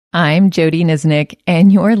I'm Jody Nisnik,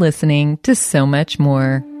 and you're listening to So Much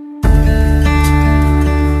More. In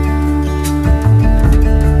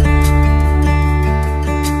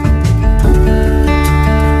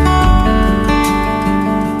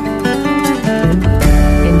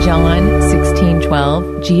John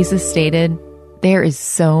 16:12, Jesus stated, "There is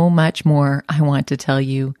so much more I want to tell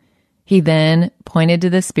you." He then pointed to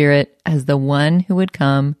the Spirit as the one who would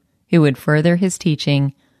come, who would further his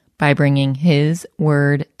teaching by bringing his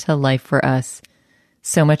word to life for us.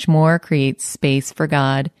 So Much More creates space for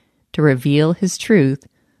God to reveal his truth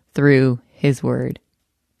through his word.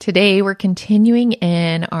 Today, we're continuing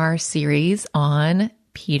in our series on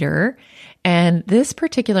Peter, and this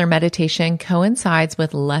particular meditation coincides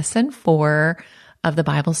with Lesson 4 of the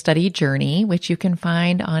Bible Study Journey, which you can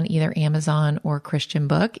find on either Amazon or Christian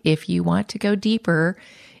Book. If you want to go deeper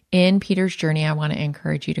in Peter's journey, I want to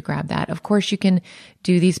encourage you to grab that. Of course, you can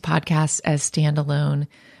do these podcasts as standalone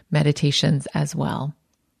meditations as well.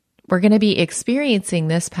 We're going to be experiencing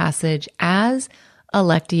this passage as a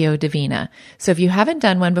Lectio Divina. So if you haven't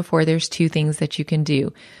done one before, there's two things that you can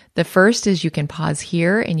do. The first is you can pause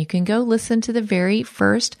here and you can go listen to the very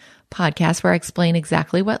first podcast where I explain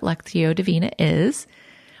exactly what Lectio Divina is.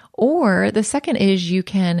 Or the second is you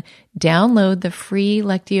can download the free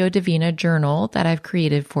Lectio Divina journal that I've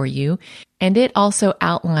created for you. And it also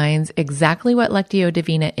outlines exactly what Lectio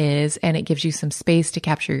Divina is, and it gives you some space to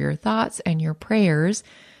capture your thoughts and your prayers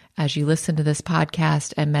as you listen to this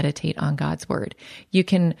podcast and meditate on God's Word. You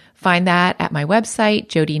can find that at my website,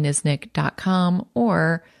 jodynisnik.com,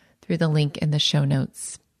 or through the link in the show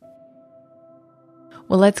notes.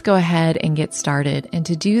 Well, let's go ahead and get started. And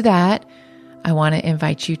to do that, I want to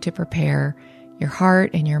invite you to prepare your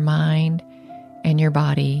heart and your mind and your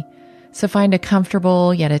body. So find a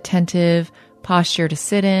comfortable yet attentive posture to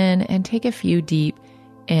sit in and take a few deep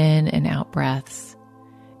in and out breaths.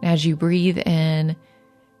 And as you breathe in,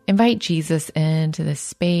 invite Jesus into this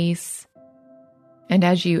space. And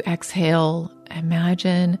as you exhale,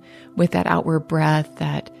 imagine with that outward breath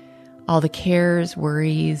that all the cares,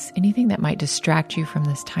 worries, anything that might distract you from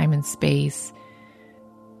this time and space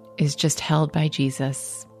is just held by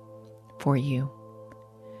Jesus for you.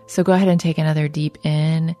 So go ahead and take another deep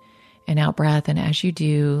in and out breath. And as you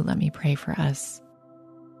do, let me pray for us.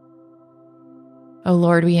 Oh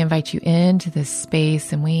Lord, we invite you into this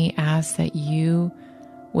space and we ask that you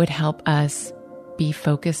would help us be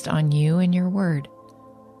focused on you and your word.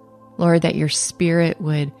 Lord, that your Spirit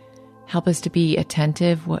would help us to be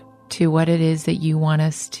attentive to what it is that you want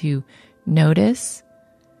us to notice,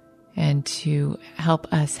 and to help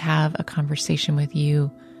us have a conversation with you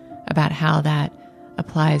about how that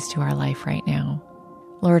applies to our life right now.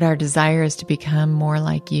 Lord, our desire is to become more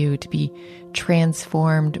like you, to be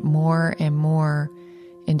transformed more and more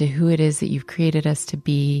into who it is that you've created us to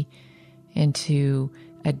be, into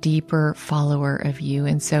a deeper follower of you.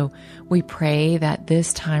 And so we pray that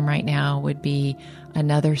this time right now would be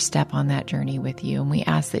another step on that journey with you. And we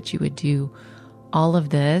ask that you would do all of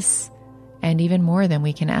this and even more than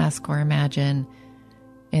we can ask or imagine,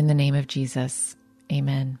 in the name of Jesus.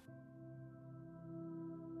 Amen.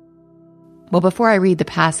 Well, before I read the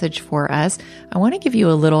passage for us, I want to give you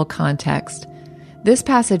a little context. This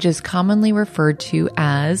passage is commonly referred to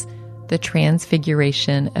as the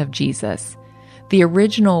Transfiguration of Jesus. The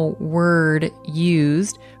original word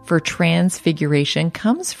used for transfiguration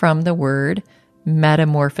comes from the word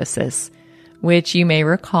metamorphosis, which you may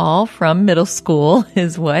recall from middle school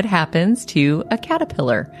is what happens to a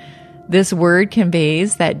caterpillar. This word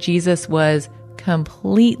conveys that Jesus was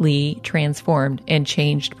completely transformed and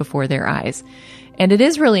changed before their eyes. And it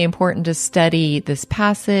is really important to study this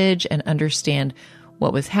passage and understand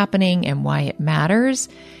what was happening and why it matters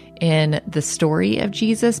in the story of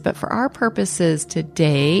Jesus. But for our purposes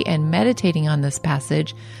today and meditating on this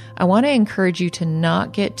passage, I want to encourage you to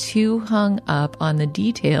not get too hung up on the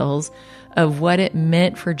details of what it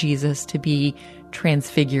meant for Jesus to be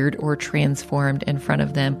transfigured or transformed in front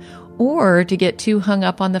of them, or to get too hung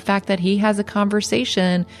up on the fact that he has a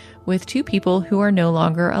conversation with two people who are no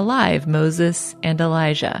longer alive, Moses and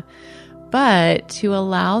Elijah. But to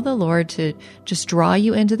allow the Lord to just draw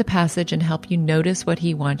you into the passage and help you notice what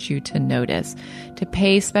he wants you to notice, to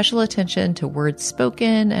pay special attention to words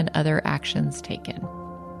spoken and other actions taken.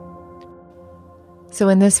 So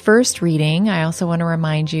in this first reading, I also want to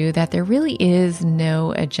remind you that there really is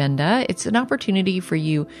no agenda. It's an opportunity for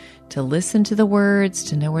you to listen to the words,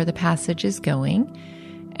 to know where the passage is going.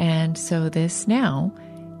 And so this now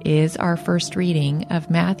is our first reading of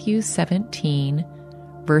Matthew 17,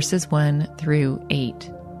 verses 1 through 8.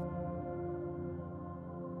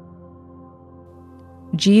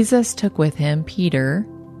 Jesus took with him Peter,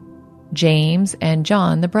 James and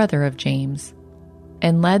John the brother of James,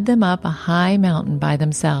 and led them up a high mountain by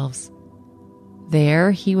themselves.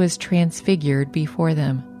 There he was transfigured before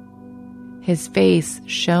them. His face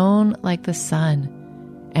shone like the sun,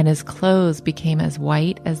 and his clothes became as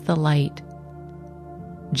white as the light.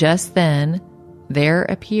 Just then there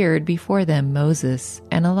appeared before them Moses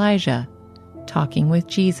and Elijah, talking with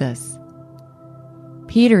Jesus.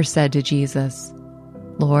 Peter said to Jesus,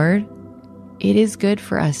 "Lord, it is good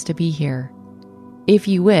for us to be here. If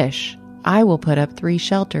you wish, I will put up 3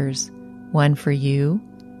 shelters, one for you,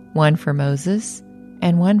 one for Moses,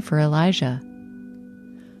 and one for Elijah."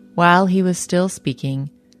 While he was still speaking,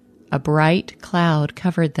 a bright cloud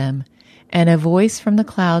covered them, and a voice from the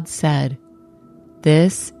cloud said,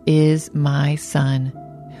 "This is my Son,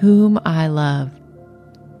 whom I love.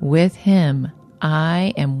 With him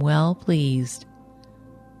I am well pleased.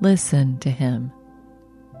 Listen to him."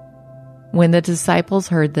 When the disciples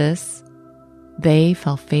heard this, they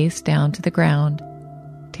fell face down to the ground,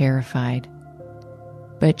 terrified.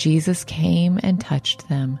 But Jesus came and touched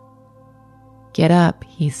them. "Get up,"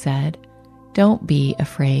 he said. "Don't be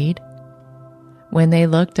afraid." When they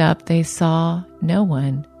looked up, they saw no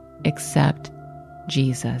one except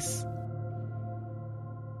Jesus.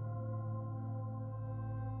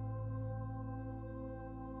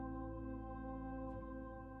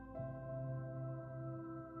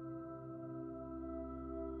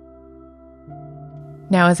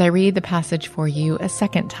 Now, as I read the passage for you a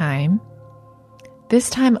second time, this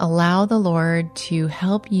time allow the Lord to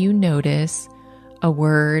help you notice a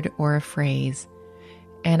word or a phrase.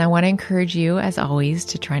 And I want to encourage you, as always,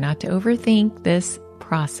 to try not to overthink this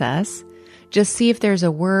process. Just see if there's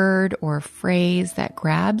a word or a phrase that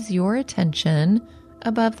grabs your attention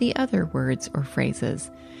above the other words or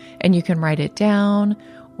phrases. And you can write it down,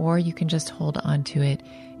 or you can just hold on to it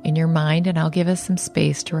in your mind, and I'll give us some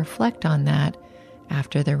space to reflect on that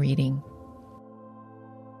after the reading.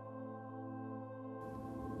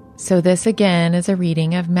 So this again is a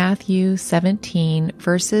reading of Matthew 17,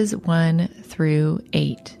 verses 1 through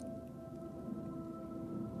 8.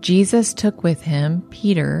 Jesus took with him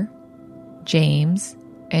Peter, James,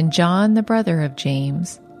 and John the brother of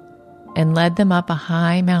James, and led them up a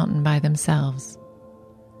high mountain by themselves.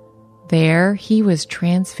 There he was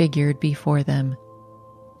transfigured before them.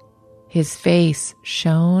 His face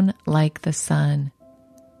shone like the sun,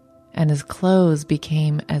 and his clothes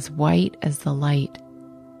became as white as the light.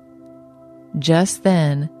 Just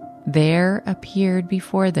then there appeared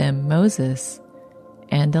before them Moses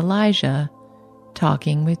and Elijah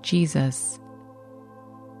talking with Jesus.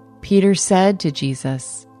 Peter said to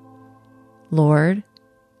Jesus, "Lord,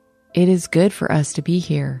 it is good for us to be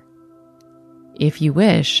here. If you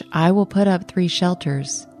wish, I will put up 3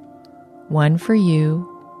 shelters, one for you,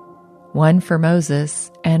 one for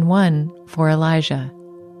Moses, and one for Elijah."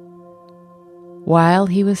 While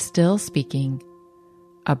he was still speaking,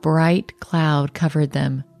 a bright cloud covered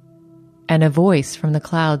them, and a voice from the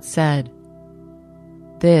cloud said,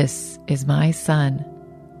 "This is my Son,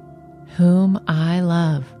 whom I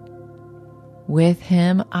love. With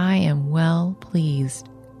him I am well pleased.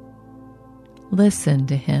 Listen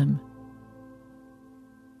to him."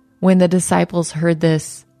 When the disciples heard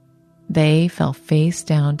this, they fell face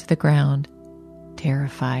down to the ground,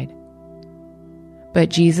 terrified. But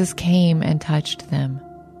Jesus came and touched them.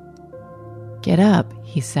 "Get up,"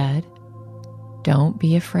 he said. "Don't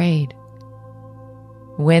be afraid."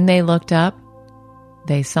 When they looked up,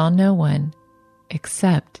 they saw no one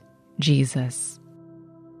except Jesus.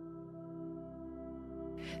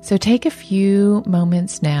 So take a few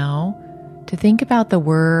moments now to think about the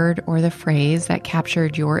word or the phrase that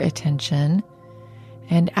captured your attention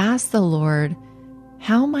and ask the Lord,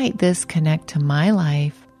 how might this connect to my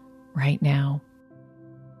life right now?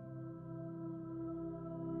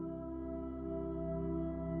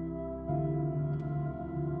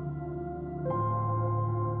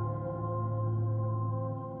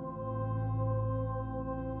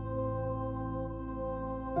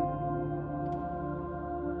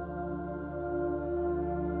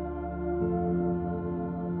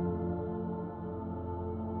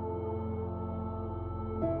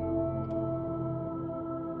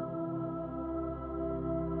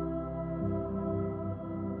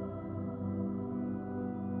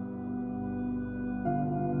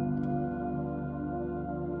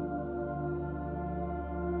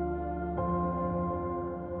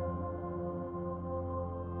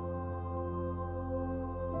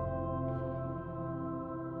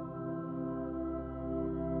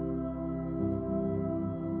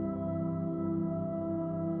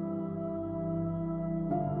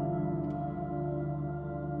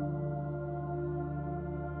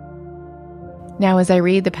 Now, as I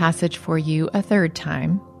read the passage for you a third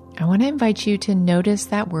time, I want to invite you to notice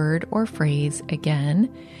that word or phrase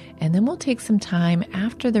again, and then we'll take some time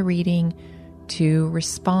after the reading to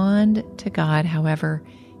respond to God however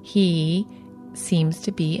He seems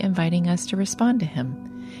to be inviting us to respond to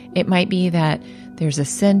Him. It might be that there's a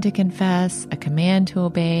sin to confess, a command to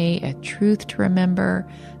obey, a truth to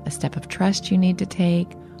remember, a step of trust you need to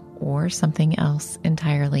take, or something else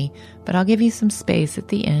entirely. But I'll give you some space at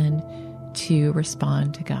the end to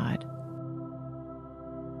respond to God.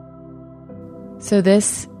 So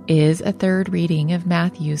this is a third reading of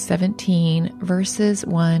Matthew 17, verses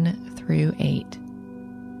 1 through 8.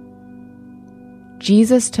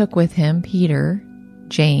 Jesus took with him Peter,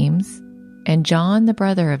 James, and John the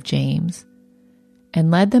brother of James,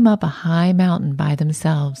 and led them up a high mountain by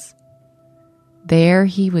themselves. There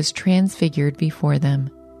he was transfigured before them.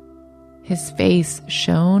 His face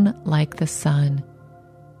shone like the sun,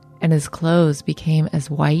 and his clothes became as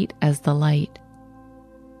white as the light.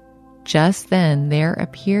 Just then there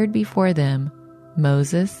appeared before them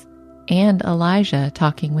Moses and Elijah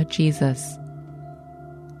talking with Jesus.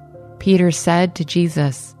 Peter said to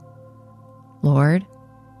Jesus, "Lord,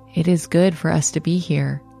 it is good for us to be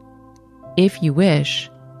here. If you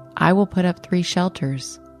wish, I will put up 3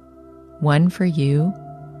 shelters, one for you,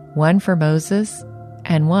 one for Moses,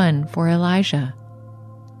 and one for Elijah."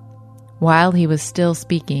 While he was still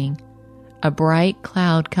speaking, a bright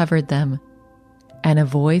cloud covered them, and a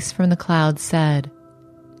voice from the cloud said,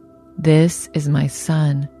 "This is my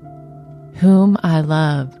Son, whom I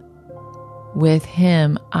love. With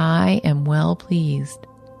him I am well pleased.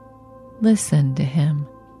 Listen to him."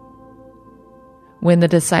 When the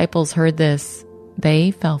disciples heard this,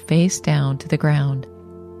 they fell face down to the ground,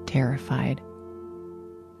 terrified.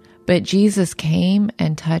 But Jesus came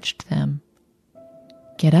and touched them.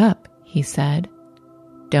 "Get up," he said.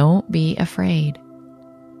 "Don't be afraid."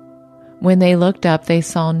 When they looked up, they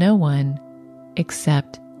saw no one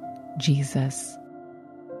except Jesus.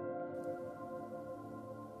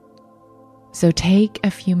 So take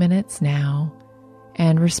a few minutes now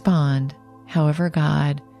and respond however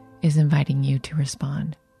God is inviting you to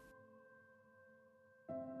respond.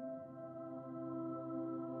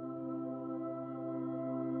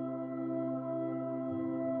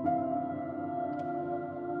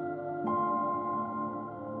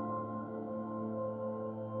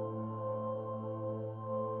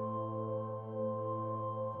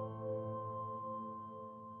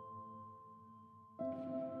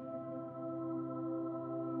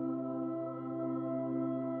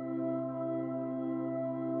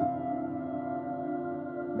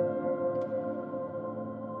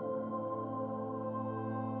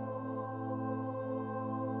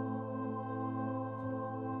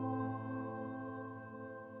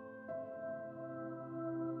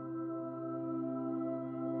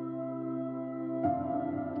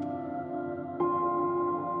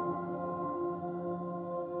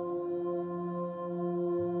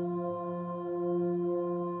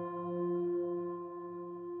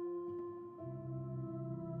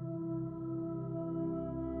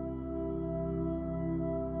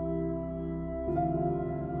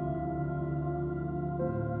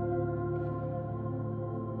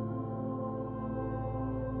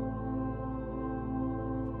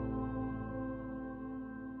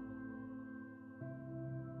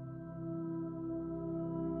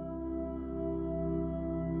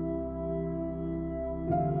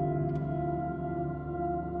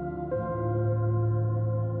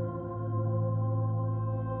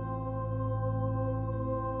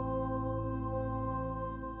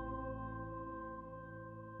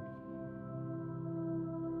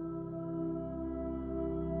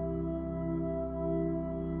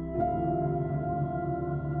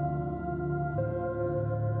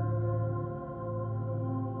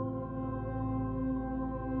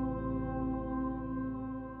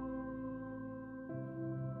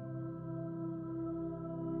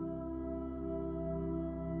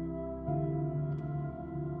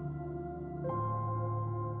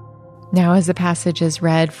 Now, as the passage is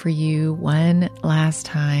read for you one last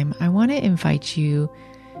time, I want to invite you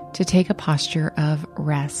to take a posture of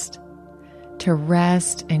rest, to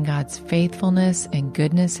rest in God's faithfulness and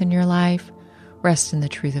goodness in your life, rest in the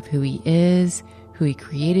truth of who He is, who He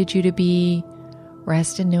created you to be,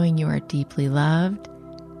 rest in knowing you are deeply loved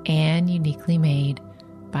and uniquely made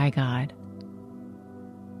by God.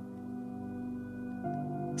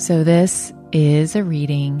 So this is a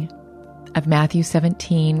reading of Matthew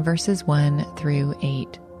 17, verses 1 through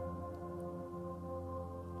 8.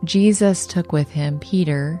 Jesus took with him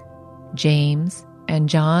Peter, James, and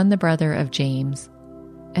John the brother of James,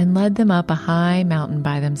 and led them up a high mountain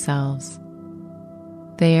by themselves.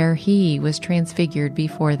 There he was transfigured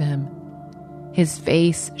before them. His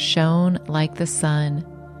face shone like the sun,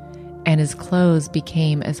 and his clothes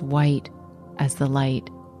became as white as the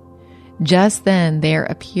light. Just then there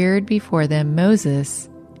appeared before them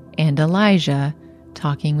Moses and Elijah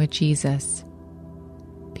talking with Jesus.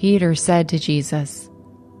 Peter said to Jesus,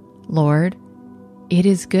 "Lord, it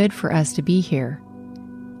is good for us to be here.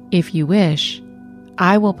 If you wish,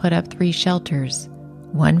 I will put up 3 shelters,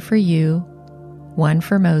 one for you, one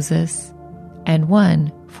for Moses, and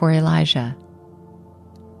one for Elijah."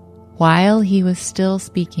 While he was still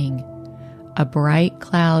speaking, a bright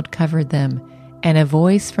cloud covered them, and a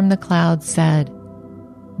voice from the cloud said,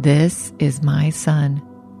 "This is my Son,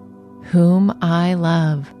 whom I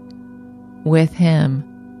love. With him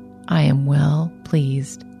I am well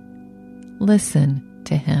pleased. Listen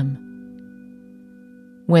to him."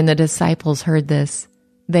 When the disciples heard this,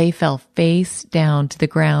 they fell face down to the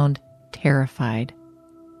ground, terrified.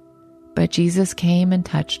 But Jesus came and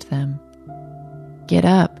touched them. "Get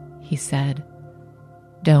up," he said.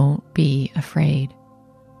 "Don't be afraid."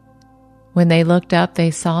 When they looked up,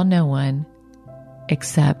 they saw no one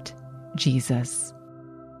except Jesus.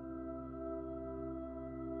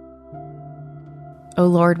 O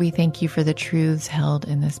Lord, we thank you for the truths held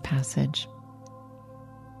in this passage.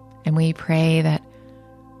 And we pray that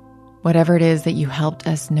whatever it is that you helped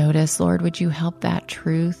us notice, Lord, would you help that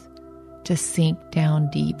truth to sink down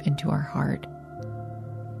deep into our heart,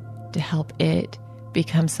 to help it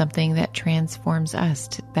become something that transforms us,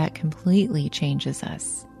 that completely changes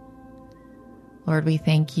us. Lord, we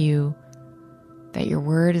thank you that your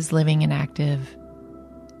word is living and active,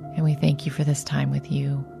 and we thank you for this time with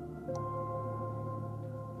you.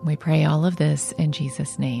 We pray all of this in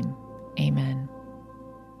Jesus' name. Amen.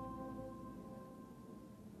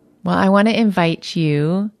 Well, I want to invite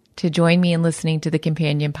you to join me in listening to the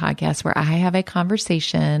Companion Podcast, where I have a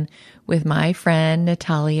conversation with my friend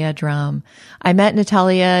Natalia Drum. I met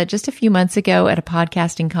Natalia just a few months ago at a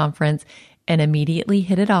podcasting conference and immediately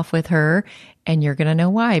hit it off with her. And you're going to know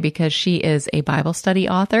why, because she is a Bible study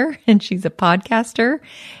author and she's a podcaster,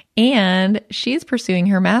 and she's pursuing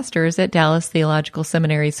her master's at Dallas Theological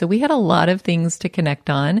Seminary. So we had a lot of things to connect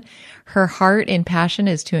on. Her heart and passion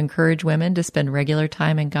is to encourage women to spend regular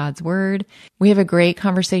time in God's Word. We have a great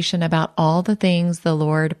conversation about all the things the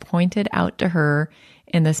Lord pointed out to her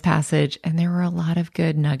in this passage, and there were a lot of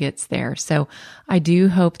good nuggets there. So I do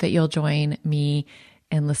hope that you'll join me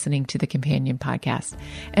in listening to the Companion Podcast.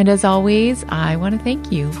 And as always, I want to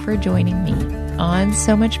thank you for joining me on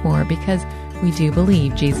So Much More, because we do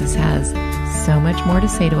believe Jesus has so much more to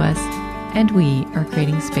say to us, and we are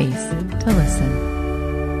creating space to listen.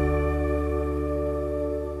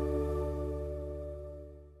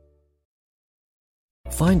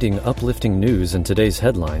 Finding uplifting news in today's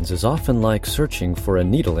headlines is often like searching for a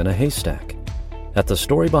needle in a haystack. At the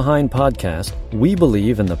Story Behind podcast, we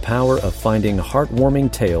believe in the power of finding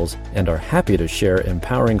heartwarming tales and are happy to share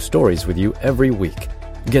empowering stories with you every week.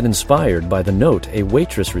 Get inspired by the note a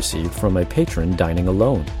waitress received from a patron dining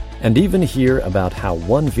alone, and even hear about how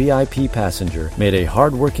one VIP passenger made a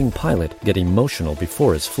hardworking pilot get emotional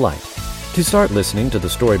before his flight. To start listening to the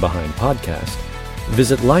Story Behind podcast,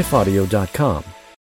 visit lifeaudio.com